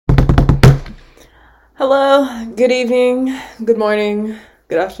Hello, good evening, good morning,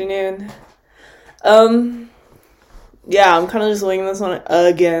 good afternoon. Yeah, I'm kind of just winging this one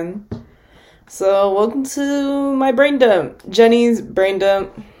again. So, welcome to my brain dump, Jenny's brain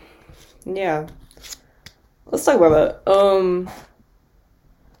dump. Yeah, let's talk about that.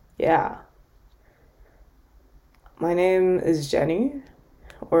 Yeah, my name is Jenny,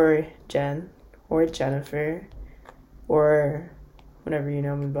 or Jen, or Jennifer, or whatever you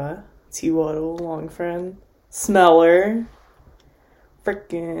know me by. T-Waddle, long friend, Smeller.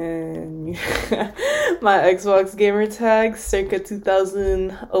 Frickin' my Xbox gamer tag circa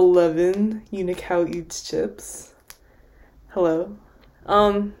 2011 Unicow eats chips. Hello.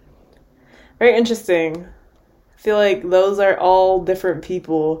 Very interesting. I feel like those are all different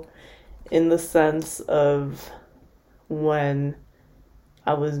people in the sense of when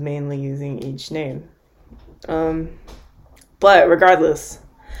I was mainly using each name. But regardless,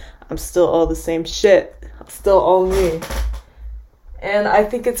 I'm still all the same shit. I'm still all me. And I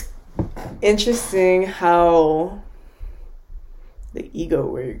think it's interesting how the ego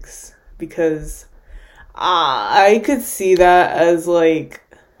works, because I could see that as like,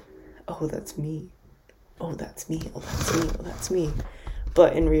 oh, that's me. Oh, that's me. Oh, that's me. Oh, that's me.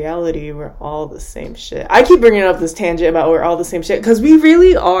 But in reality, we're all the same shit. I keep bringing up this tangent about we're all the same shit, because we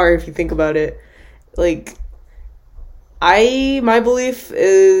really are, if you think about it. Like, my belief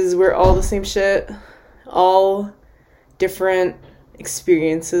is we're all the same shit. All different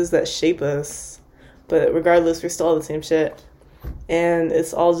experiences that shape us, but regardless, we're still all the same shit, and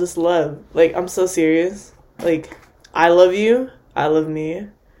it's all just love. Like, I'm so serious. Like, I love you, I love me,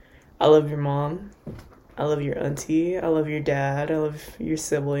 I love your mom, I love your auntie, I love your dad, I love your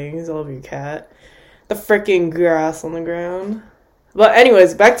siblings, I love your cat, the freaking grass on the ground. But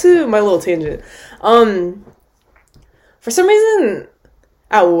anyways, back to my little tangent. For some reason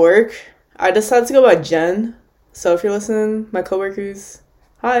at work I decided to go by Jen. So if you're listening, my coworkers,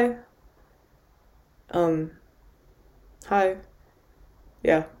 hi. Hi.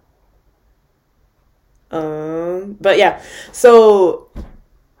 Yeah. But yeah. So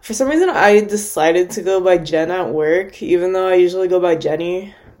for some reason I decided to go by Jen at work, even though I usually go by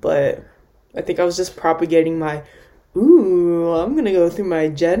Jenny. But I think I was just propagating my, I'm gonna go through my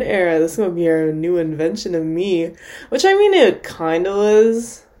Jen era. This is gonna be a new invention of me. Which, I mean, it kind of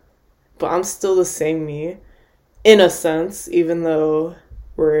was. But I'm still the same me. In a sense, even though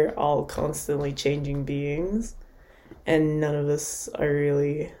we're all constantly changing beings and none of us are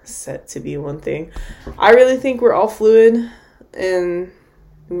really set to be one thing. I really think we're all fluid and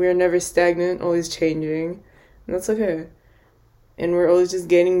we're never stagnant, always changing. And that's okay. And we're always just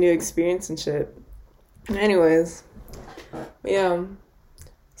gaining new experience and shit. Anyways, yeah.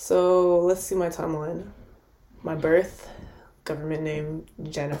 So let's see my timeline. My birth, government name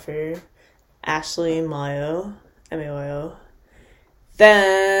Jennifer Ashley Mayo. MAYO.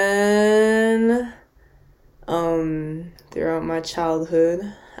 Then, throughout my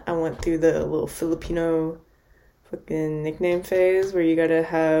childhood, I went through the little Filipino fucking nickname phase where you gotta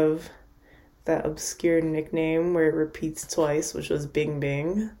have that obscure nickname where it repeats twice, which was Bing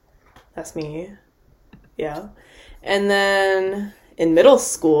Bing. That's me. Yeah. And then in middle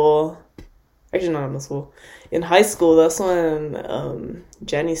school, actually not in middle school, in high school, that's when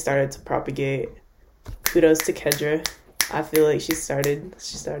Jenny started to propagate. Kudos to Kendra. I feel like she started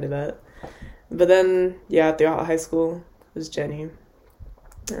that. But then, yeah, throughout high school, it was Jenny.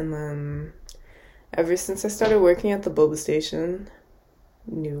 And then, ever since I started working at the boba station,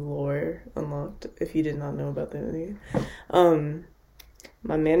 new lore unlocked, if you did not know about that movie,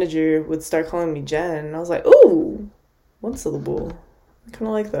 my manager would start calling me Jen, and I was like, ooh, one syllable. I kind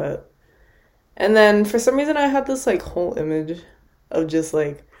of like that. And then, for some reason, I had this, like, whole image of just,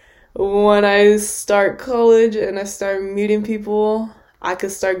 like, when I start college and I start meeting people, I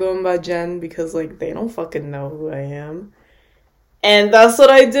could start going by Jen because, like, they don't fucking know who I am. And that's what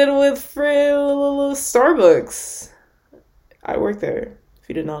I did with Starbucks. I worked there, if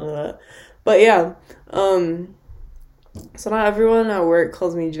you did not know that. But yeah, so now everyone at work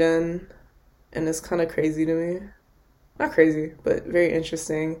calls me Jen, and it's kind of crazy to me. Not crazy, but very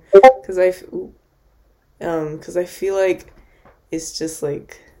interesting, because I feel like it's just,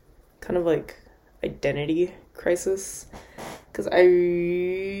 like, kind of like identity crisis, because I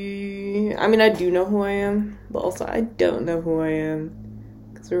mean, I do know who I am, but also I don't know who I am,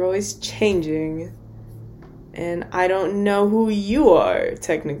 because we're always changing, and I don't know who you are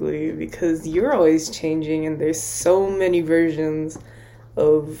technically, because you're always changing, and there's so many versions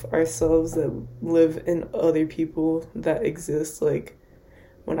of ourselves that live in other people that exist. Like,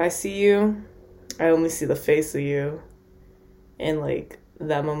 when I see you, I only see the face of you, and, like,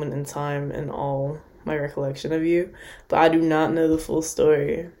 that moment in time and all my recollection of you, but I do not know the full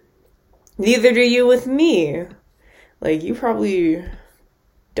story. Neither do you with me. Like, you probably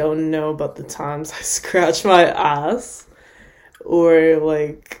don't know about the times I scratch my ass, or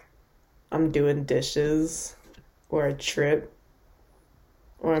like I'm doing dishes, or I trip,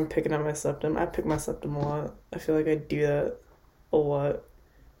 or I'm picking up my septum. I pick my septum a lot. I feel like I do that a lot.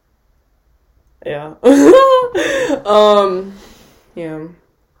 Yeah. Yeah.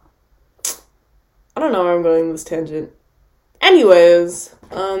 I don't know where I'm going with this tangent. Anyways,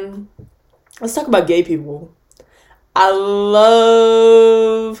 let's talk about gay people. I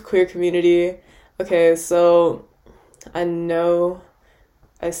love queer community. Okay, so I know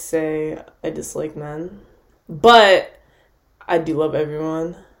I say I dislike men, but I do love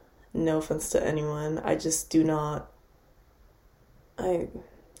everyone. No offense to anyone. I just do not. I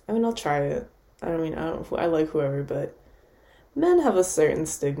mean, I'll try it. I like whoever, but men have a certain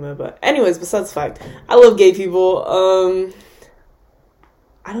stigma. But anyways, besides the fact, I love gay people.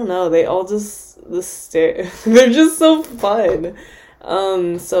 I don't know. They all just they're just so fun.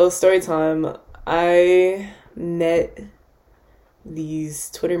 So story time. I met these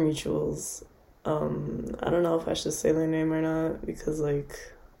Twitter mutuals. I don't know if I should say their name or not because like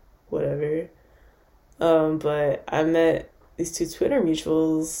whatever. But I met these two Twitter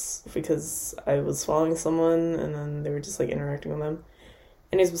mutuals because I was following someone and then they were just like interacting with them.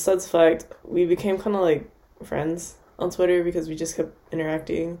 Anyways, besides the fact, we became kind of like friends on Twitter because we just kept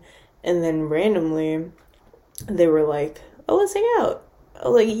interacting. And then randomly, they were like, oh, let's hang out. I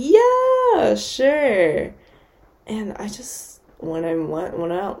was like, yeah, sure. And I just, when I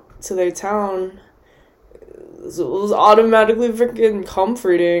went out to their town, it was automatically freaking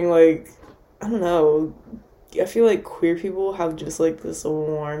comforting. Like, I don't know. I feel like queer people have just like this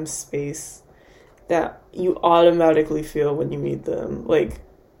warm space that you automatically feel when you meet them. Like,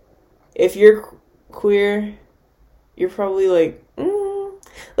 if you're queer, you're probably like,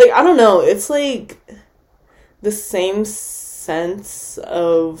 like, I don't know. It's like the same sense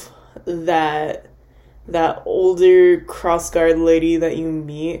of that older cross-guard lady that you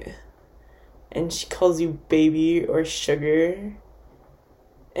meet and she calls you baby or sugar,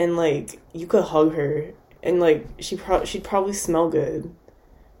 and like you could hug her and like she'd probably smell good,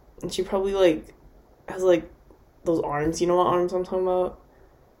 and she probably like has like those arms. You know what arms I'm talking about?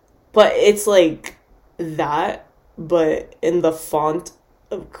 But it's like that, but in the font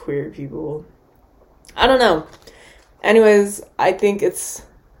of queer people. I don't know. Anyways, I think it's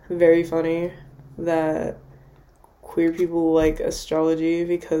very funny that queer people like astrology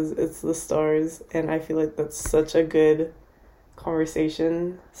because it's the stars, and I feel like that's such a good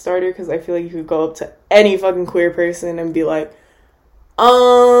conversation starter because I feel like you could go up to any fucking queer person and be like,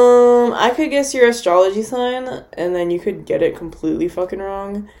 I could guess your astrology sign, and then you could get it completely fucking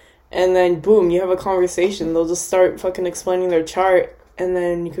wrong, and then boom, you have a conversation. They'll just start fucking explaining their chart, and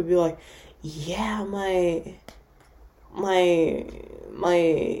then you could be like, yeah, my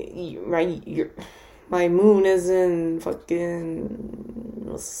moon is in fucking,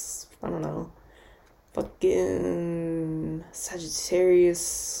 I don't know, fucking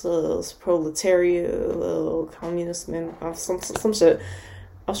Sagittarius, proletariat, communist man, some shit.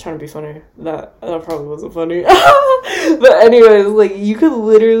 I was trying to be funny. That probably wasn't funny. But anyways, like, you could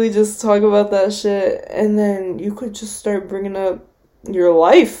literally just talk about that shit, and then you could just start bringing up your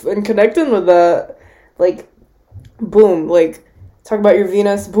life and connecting with that. Like, boom, like, talk about your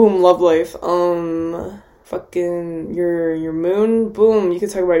Venus, boom, love life. Fucking your moon, boom, you could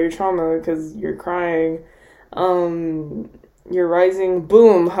talk about your trauma because you're crying. Your rising,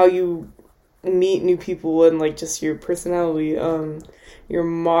 boom, how you meet new people and like just your personality. Your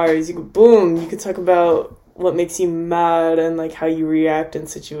Mars, you could talk about what makes you mad and like how you react in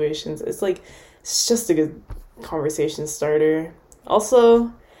situations. It's just a good conversation starter.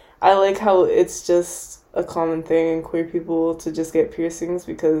 Also, I like how it's just a common thing in queer people to just get piercings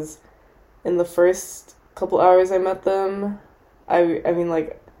because in the first couple hours I met them, I mean,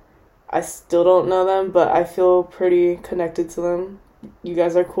 like, I still don't know them, but I feel pretty connected to them. You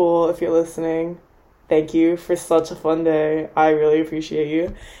guys are cool if you're listening. Thank you for such a fun day. I really appreciate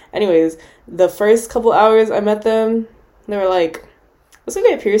you. Anyways, the first couple hours I met them, they were like, let's go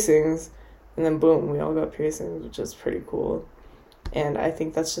get piercings. And then boom, we all got piercings, which is pretty cool. And I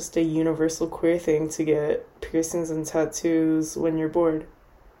think that's just a universal queer thing to get piercings and tattoos when you're bored.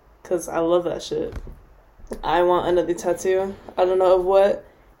 Because I love that shit. I want another tattoo. I don't know of what,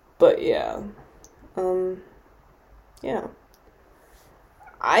 but yeah. Yeah.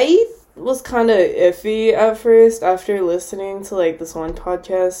 I was kind of iffy at first after listening to like this one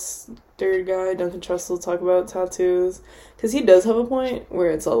podcast guy, Duncan Trussell, talk about tattoos, because he does have a point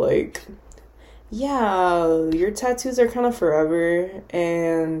where it's all like, yeah, your tattoos are kind of forever,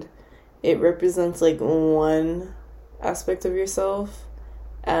 and it represents like one aspect of yourself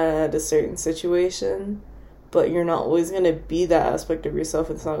at a certain situation, but you're not always going to be that aspect of yourself.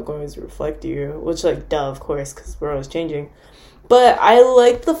 It's not going to reflect you, which, like, duh, of course, because we're always changing. But I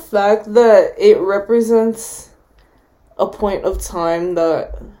like the fact that it represents a point of time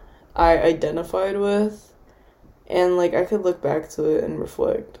that I identified with, and, like, I could look back to it and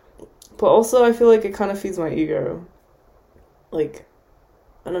reflect. But also, I feel like it kind of feeds my ego. Like,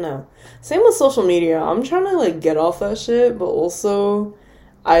 I don't know. Same with social media. I'm trying to, like, get off that shit, but also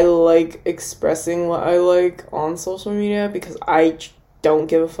I like expressing what I like on social media because I don't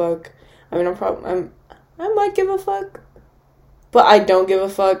give a fuck. I mean, I might give a fuck, but I don't give a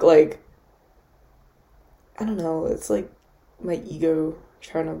fuck. Like, I don't know. It's like my ego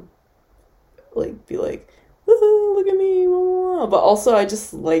trying to, like, be like, woohoo, look at me, blah, blah, blah. But also, I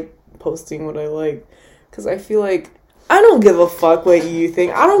just like posting what I like because I feel like I don't give a fuck what you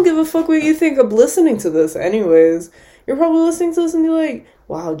think. I don't give a fuck what you think of listening to this, anyways. You're probably listening to this and be like,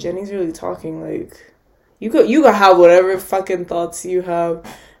 wow, Jenny's really talking. Like, you could have whatever fucking thoughts you have.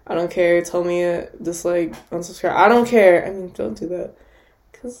 I don't care. Tell me it. Dislike, unsubscribe. I don't care. I mean, don't do that.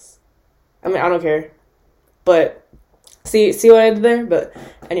 Because, I mean, I don't care. But, see what I did there? But,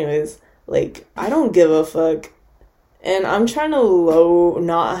 anyways, like, I don't give a fuck. And I'm trying to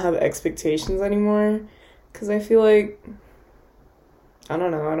not have expectations anymore. Because I feel like, I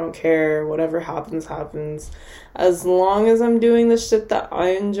don't know, I don't care. Whatever happens, happens. As long as I'm doing the shit that I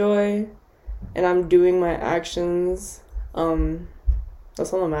enjoy and I'm doing my actions,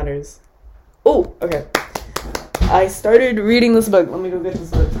 that's all that matters. Oh, okay. I started reading this book. Let me go get this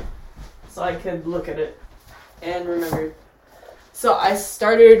book so I could look at it and remember. So I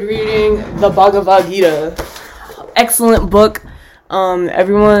started reading the Bhagavad Gita. Excellent book.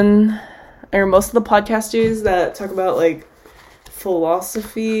 Everyone, or most of the podcasters that talk about, like,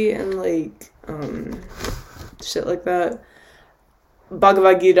 philosophy and, like, shit like that.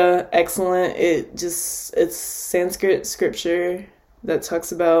 Bhagavad Gita, excellent. It's Sanskrit scripture that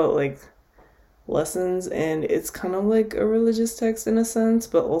talks about, like, lessons, and it's kind of like a religious text in a sense,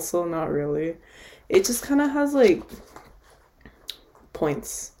 but also not really. It just kind of has, like,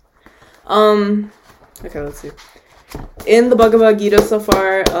 points. Okay, let's see. In the Bhagavad Gita so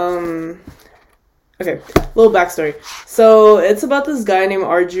far, okay, little backstory. So, it's about this guy named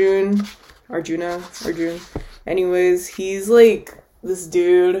Arjun. Anyways, he's, like, this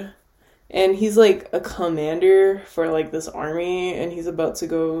dude, and he's, like, a commander for, like, this army, and he's about to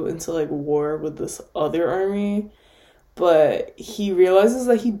go into, like, war with this other army, but he realizes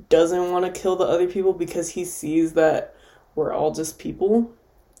that he doesn't want to kill the other people because he sees that we're all just people.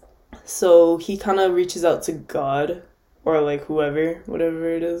 So, he kind of reaches out to God, or, like, whatever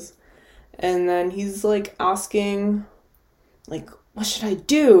it is. And then he's, like, asking, like, what should I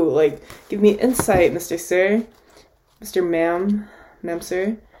do? Like, give me insight, Mr. Sir. Mr. Ma'am,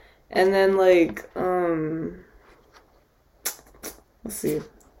 sir. And then, like, let's see.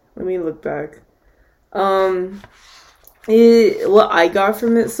 Let me look back. What I got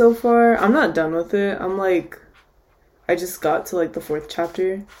from it so far, I'm not done with it. I just got to, like, the 4th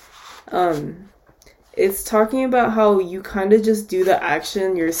chapter. It's talking about how you kind of just do the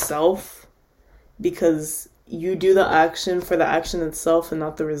action yourself because you do the action for the action itself and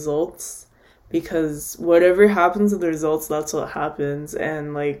not the results. Because whatever happens with the results, that's what happens.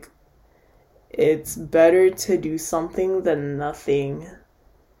 And, like, it's better to do something than nothing.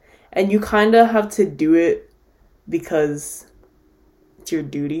 And you kind of have to do it because it's your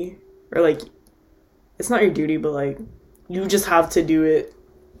duty. Or, like, it's not your duty, but, like, you just have to do it.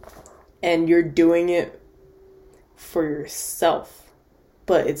 And you're doing it for yourself.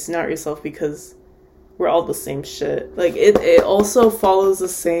 But it's not yourself because we're all the same shit. Like, it also follows the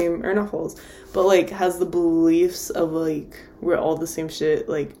same, or not follows, but, like, has the beliefs of, like, we're all the same shit.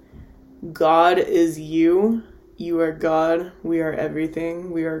 Like, God is you. You are God. We are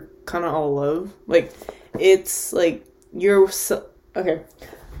everything. We are kind of all love. Like, it's, like, okay.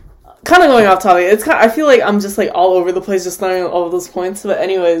 Kind of going off topic. I feel like I'm just, like, all over the place just learning all of those points. But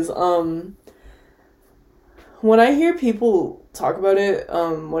anyways, when I hear people talk about it,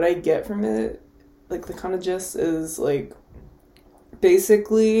 what I get from it, like, the kind of gist is, like,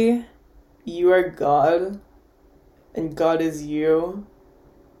 basically, you are God, and God is you,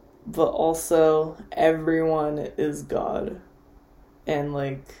 but also everyone is God, and,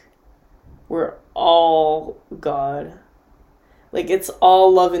 like, we're all God. Like, it's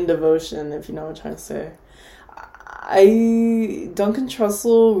all love and devotion, if you know what I'm trying to say. Duncan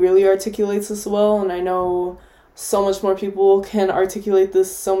Trussell really articulates this well, and I know so much more people can articulate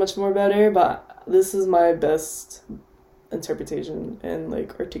this so much more better, but this is my best interpretation and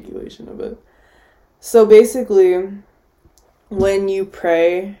like articulation of it. So basically, when you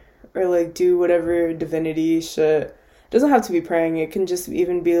pray or like do whatever divinity shit, it doesn't have to be praying. It can just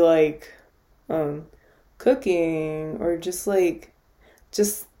even be like cooking, or just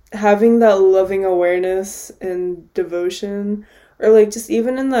having that loving awareness and devotion, or like just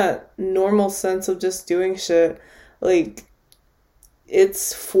even in that normal sense of just doing shit, like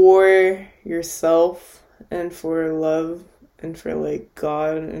it's for yourself and for love and for like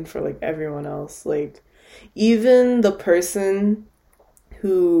God and for like everyone else. Like even the person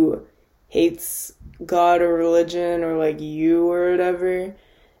who hates God or religion or like you or whatever,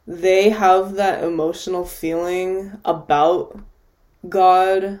 they have that emotional feeling about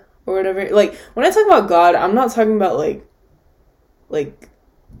God or whatever. Like when I talk about God, I'm not talking about like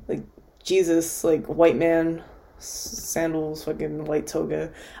Jesus, like white man, sandals, fucking white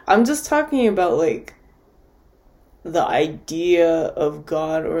toga. I'm just talking about like the idea of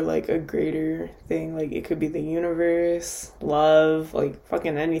God or like a greater thing. Like it could be the universe, love, like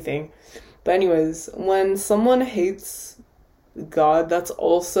fucking anything. But anyways, when someone hates God, that's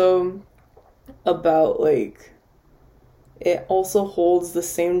also about like, it also holds the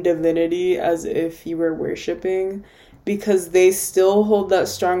same divinity as if you were worshiping, because they still hold that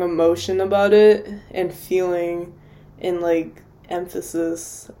strong emotion about it and feeling and like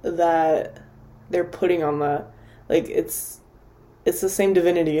emphasis that they're putting on that. Like it's the same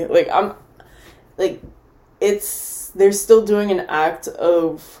divinity. Like they're still doing an act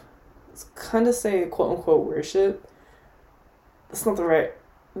of, kind of say quote unquote worship. That's not the right,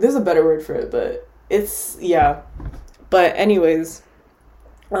 there's a better word for it, but it's, yeah. But anyways,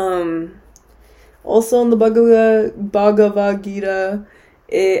 also in the Bhagavad Gita,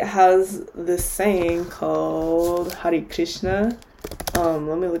 it has this saying called Hare Krishna. Let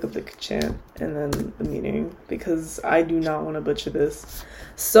me look up the chant and then the meaning, because I do not want to butcher this.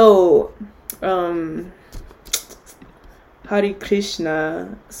 So, Hare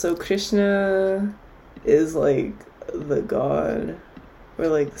Krishna. So Krishna is like the god, or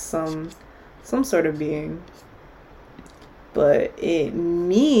like some sort of being. But it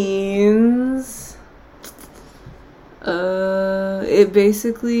means, it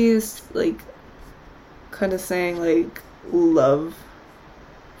basically is like kind of saying like love.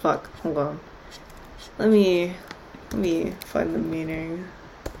 Fuck, hold on. Let me find the meaning.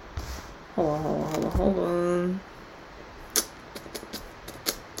 Hold on.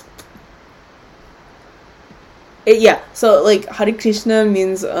 So like Hare Krishna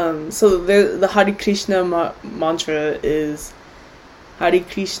means, so the Hare Krishna mantra is Hare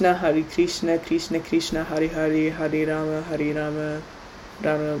Krishna, Krishna Krishna, Hare Hare, Hare Rama,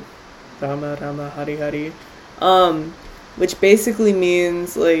 Rama Rama, Hare Hare. Which basically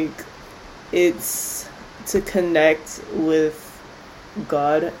means like it's to connect with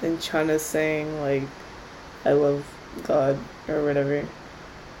God and trying to saying like I love God or whatever.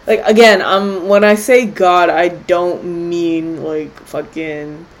 Like again, when I say God, I don't mean like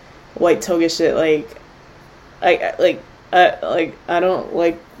fucking white toga shit. Like I don't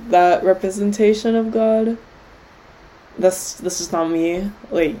like that representation of God. That's just not me.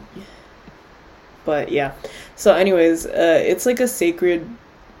 Like, but yeah. So anyways, it's like a sacred.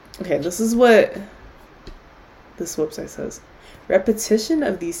 Okay, this is what this website says. Repetition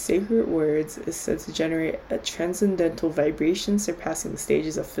of these sacred words is said to generate a transcendental vibration surpassing the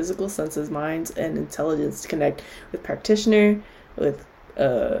stages of physical senses, minds, and intelligence to connect with practitioner, with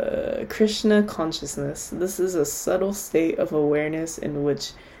Krishna consciousness. This is a subtle state of awareness in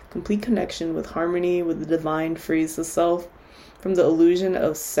which complete connection with harmony with the divine frees the self from the illusion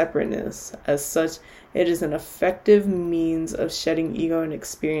of separateness. As such, it is an effective means of shedding ego and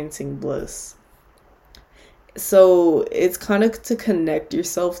experiencing bliss. So it's kind of to connect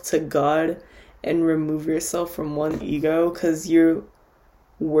yourself to God and remove yourself from one ego, because you're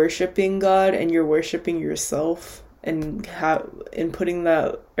worshiping God and you're worshiping yourself, and putting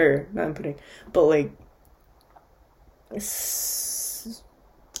that, or not putting, but like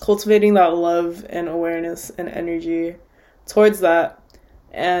cultivating that love and awareness and energy towards that.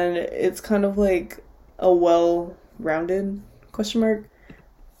 And it's kind of like a well-rounded question mark.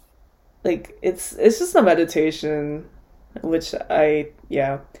 Like it's just a meditation, which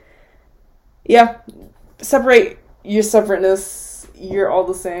separate your separateness. You're all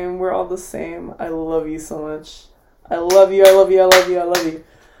the same. We're all the same. I love you so much. I love you. I love you. I love you. I love you.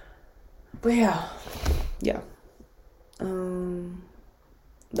 But yeah.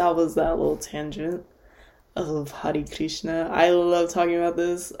 That was that little tangent of Hare Krishna. I love talking about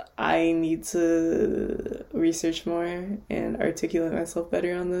this. I need to research more and articulate myself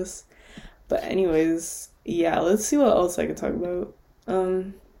better on this. But anyways, yeah, let's see what else I can talk about.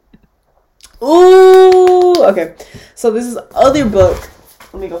 Oh, okay. So this is other book.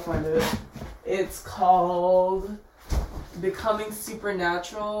 Let me go find it. It's called Becoming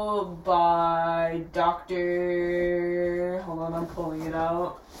Supernatural by Dr. Hold on, I'm pulling it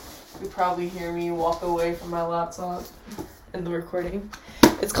out. You probably hear me walk away from my laptop in the recording.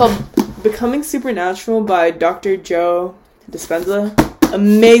 It's called Becoming Supernatural by Dr. Joe Dispenza.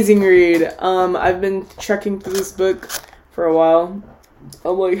 Amazing read. I've been trekking through this book for a while.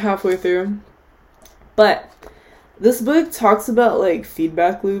 I'm like halfway through. But this book talks about like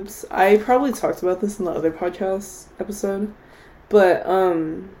feedback loops. I probably talked about this in the other podcast episode. But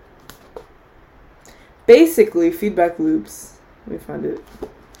basically feedback loops. Let me find it.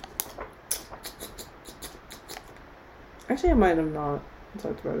 Actually, I might have not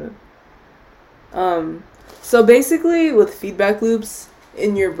talked about it. So basically with feedback loops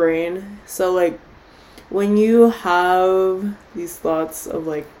in your brain, so like when you have these thoughts of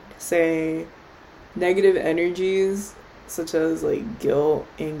like, say, negative energies such as like guilt,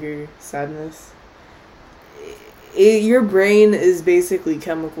 anger, sadness, your brain is basically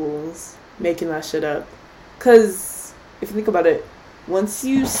chemicals making that shit up. Because if you think about it, once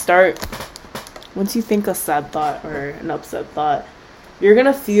you think a sad thought or an upset thought, you're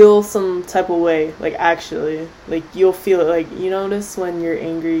gonna feel some type of way, like actually. Like you'll feel it, like you notice when you're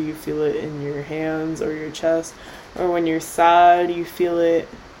angry, you feel it in your hands or your chest. Or when you're sad, you feel it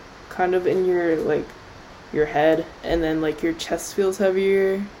kind of in your, like, your head. And then like your chest feels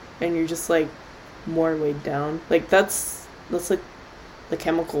heavier and you're just like more weighed down. Like that's like the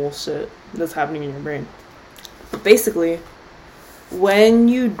chemical shit that's happening in your brain. But basically, when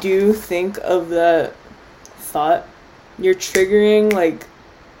you do think of that thought, you're triggering like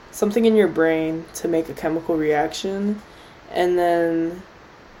something in your brain to make a chemical reaction. And then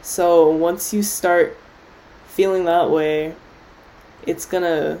so once you start feeling that way, it's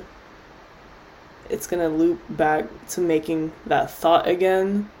gonna loop back to making that thought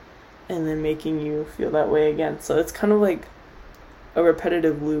again and then making you feel that way again. So it's kind of like a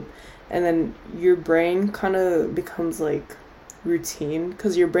repetitive loop. And then your brain kind of becomes like routine,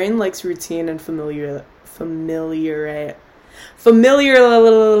 because your brain likes routine and familiar. Oh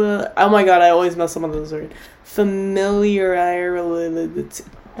my god, I always mess up on those words. Familiarity.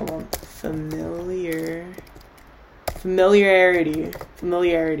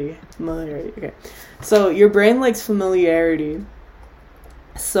 Okay. So your brain likes familiarity.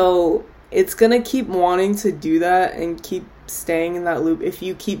 So it's gonna keep wanting to do that and keep staying in that loop if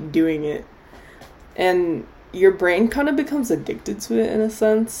you keep doing it. And your brain kind of becomes addicted to it in a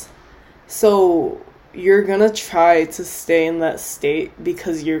sense. So you're gonna try to stay in that state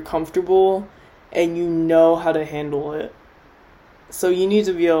because you're comfortable and you know how to handle it. So you need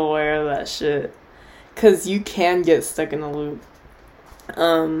to be aware of that shit, because you can get stuck in a loop.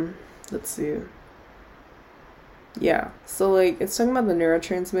 Let's see. Yeah, so like it's talking about the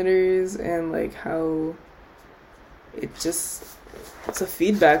neurotransmitters and like how it's a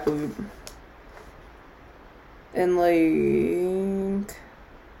feedback loop. And like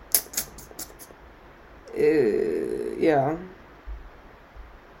yeah.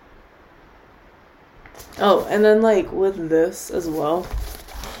 Oh, and then like with this as well,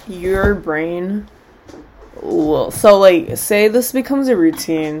 your brain will, so like say this becomes a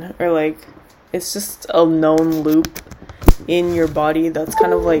routine, or like it's just a known loop in your body that's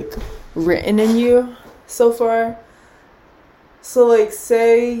kind of like written in you so far. So like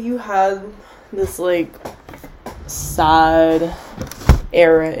say you had this like sad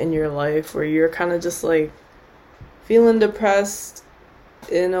era in your life where you're kind of just like feeling depressed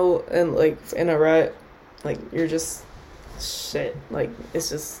in a rut, like you're just shit, like it's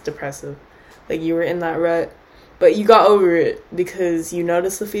just depressive, like you were in that rut, but you got over it because you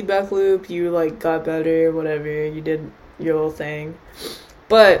noticed the feedback loop, you like got better, whatever, you did your little thing.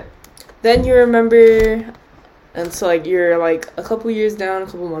 But then you remember, and so like you're like a couple years down, a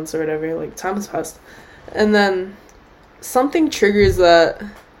couple months or whatever, like time has passed, and then something triggers a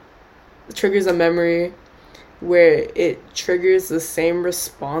memory where it triggers the same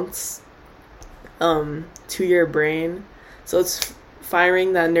response to your brain. So it's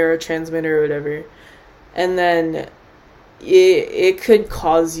firing that neurotransmitter or whatever, and then it could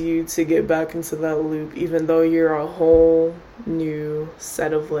cause you to get back into that loop, even though you're a whole new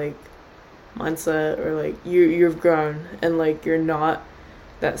set of like mindset, or like you've grown and like you're not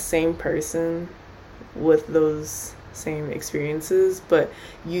that same person with those same experiences, but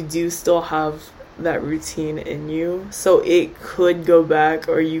you do still have that routine in you. So it could go back,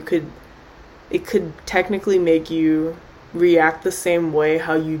 or it could technically make you react the same way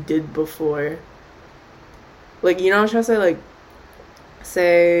how you did before. Like, you know what I'm trying to say? Like,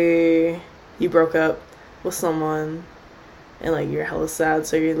 say you broke up with someone and, like, you're hella sad,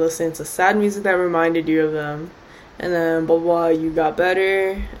 so you're listening to sad music that reminded you of them, and then blah blah, you got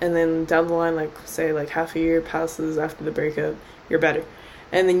better, and then down the line, like, say, like, half a year passes after the breakup, you're better,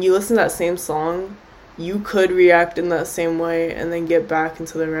 and then you listen to that same song, you could react in that same way and then get back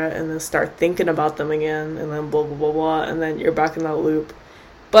into the rut and then start thinking about them again, and then blah blah blah blah, and then you're back in that loop.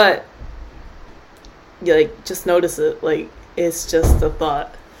 But you, like, just notice it, like, it's just a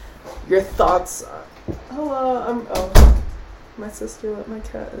thought. Your thoughts are... Hello, my sister let my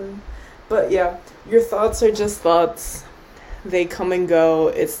cat in. But yeah, your thoughts are just thoughts. They come and go.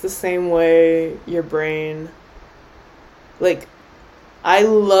 It's the same way your brain... Like, I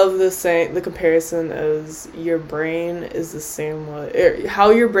love the comparison as your brain is the same way... How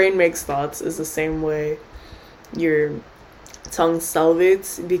your brain makes thoughts is the same way your tongue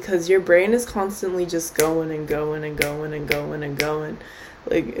salivates, because your brain is constantly just going and going and going and going and going.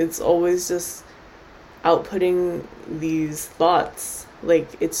 Like, it's always just outputting these thoughts. Like,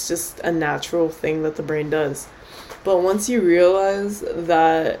 it's just a natural thing that the brain does. But once you realize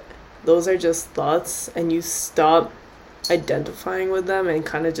that those are just thoughts and you stop identifying with them and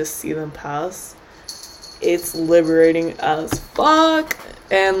kind of just see them pass, it's liberating as fuck.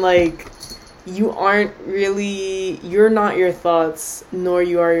 And, like, you're not your thoughts, nor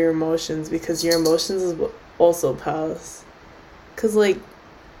you are your emotions, because your emotions is also pass. Because, like,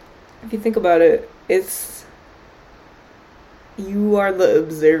 if you think about it, you are the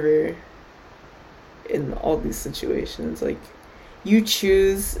observer in all these situations. Like, you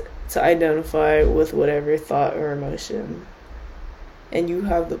choose to identify with whatever thought or emotion, and you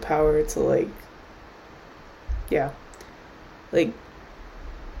have the power to, like, you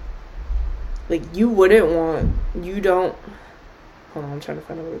don't, hold on, I'm trying to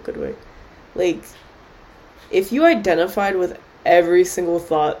find a good way. Like, if you identified with every single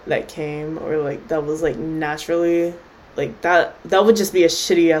thought that came, or, like, that was, like, naturally, like, that would just be a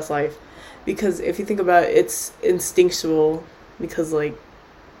shitty ass life. Because if you think about it, it's instinctual, because, like,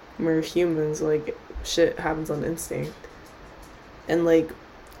 we're humans, like, shit happens on instinct. And, like,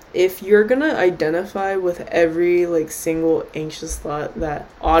 if you're gonna identify with every, like, single anxious thought that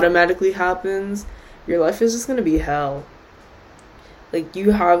automatically happens, your life is just gonna be hell. Like,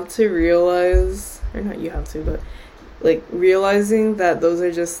 you have to realize, or not you have to, but, like, realizing that those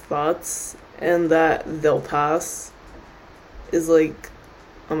are just thoughts and that they'll pass is, like,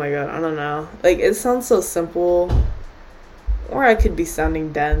 oh my god, I don't know. Like, it sounds so simple, or I could be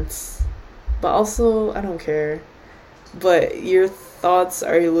sounding dense, but also, I don't care. But your thoughts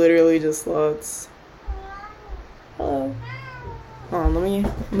are literally just thoughts. Hello. Hold on, let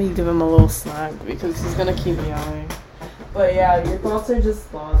me give him a little snack, because he's gonna keep meowing. But yeah, your thoughts are just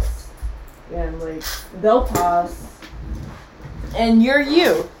thoughts, and, like, they'll pass, and you're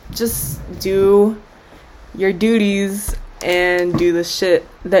you. Just do your duties and do the shit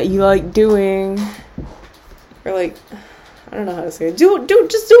that you like doing, or, like, I don't know how to say it.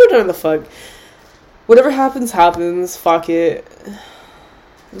 Just do whatever the fuck. Whatever happens, happens. Fuck it.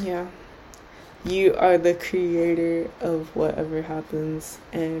 Yeah. You are the creator of whatever happens,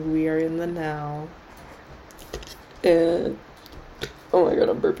 and we are in the now. And, oh my god,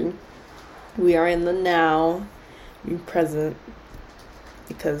 I'm burping. We are in the now. Be present.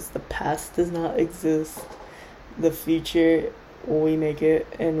 Because the past does not exist. The future, we make it,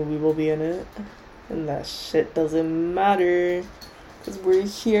 and we will be in it. And that shit doesn't matter. Because we're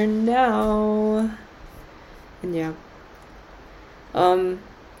here now. And yeah.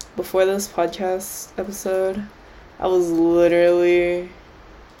 Before this podcast episode, I was literally,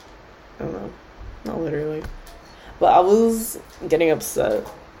 I don't know, not literally, but I was getting upset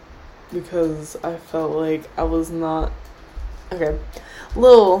because I felt like I was not, okay,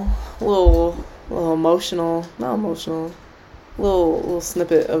 little emotional, not emotional, little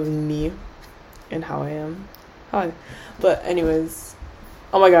snippet of me and how I am. Hi. But anyways,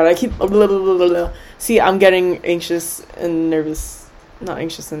 oh my god, I keep, blah, blah, blah, blah, blah. See, I'm getting anxious and nervous. Not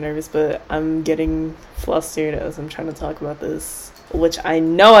anxious and nervous, but I'm getting flustered as I'm trying to talk about this, which I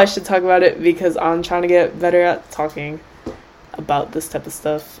know I should talk about it because I'm trying to get better at talking about this type of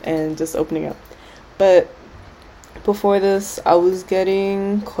stuff and just opening up. But before this, I was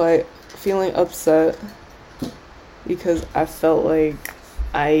feeling upset because I felt like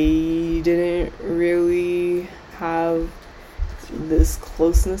I didn't really have this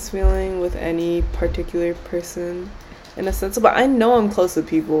closeness feeling with any particular person. In a sense, but I know I'm close with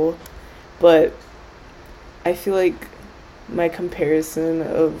people, but I feel like my comparison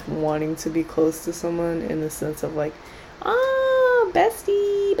of wanting to be close to someone in the sense of, like,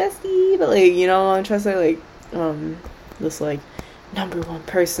 bestie, but like, you know, I'm trying to say like, this like number one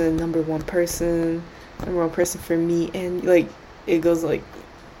person for me, and like it goes like,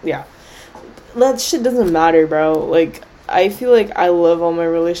 yeah, that shit doesn't matter, bro. Like, I feel like I love all my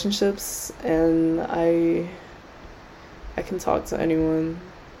relationships, and I can talk to anyone,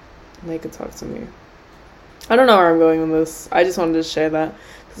 and they can talk to me. I don't know where I'm going with this. I just wanted to share that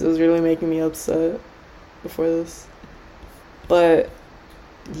because it was really making me upset before this. But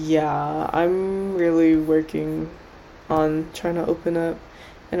yeah, I'm really working on trying to open up,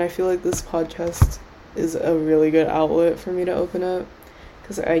 and I feel like this podcast is a really good outlet for me to open up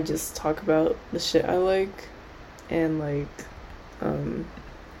because I just talk about the shit I like, and like,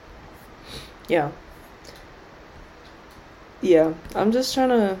 yeah, I'm just trying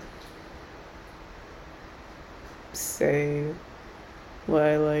to say what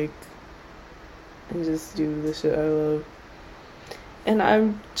I like and just do the shit I love, and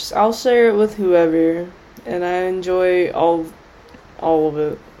I'll share it with whoever, and I enjoy all of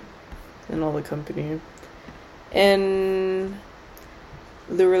it and all the company and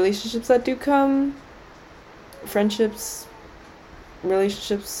the relationships that do come, friendships,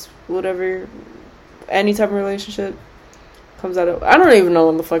 relationships, whatever, any type of relationship comes out of, I don't even know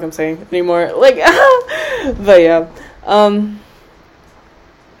what the fuck I'm saying anymore, like, but yeah,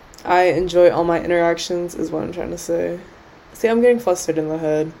 I enjoy all my interactions is what I'm trying to say. See, I'm getting flustered in the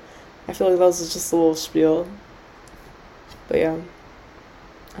head. I feel like that was just a little spiel, but yeah,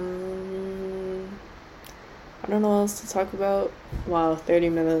 I don't know what else to talk about. Wow,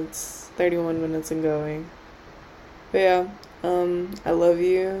 31 minutes and going. But yeah, I love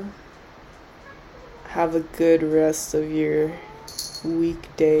you. Have a good rest of your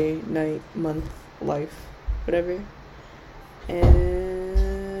weekday, night, month, life, whatever.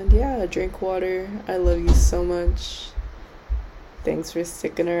 And yeah, drink water. I love you so much. Thanks for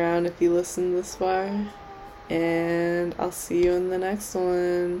sticking around if you listened this far. And I'll see you in the next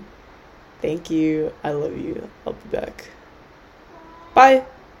one. Thank you. I love you. I'll be back. Bye.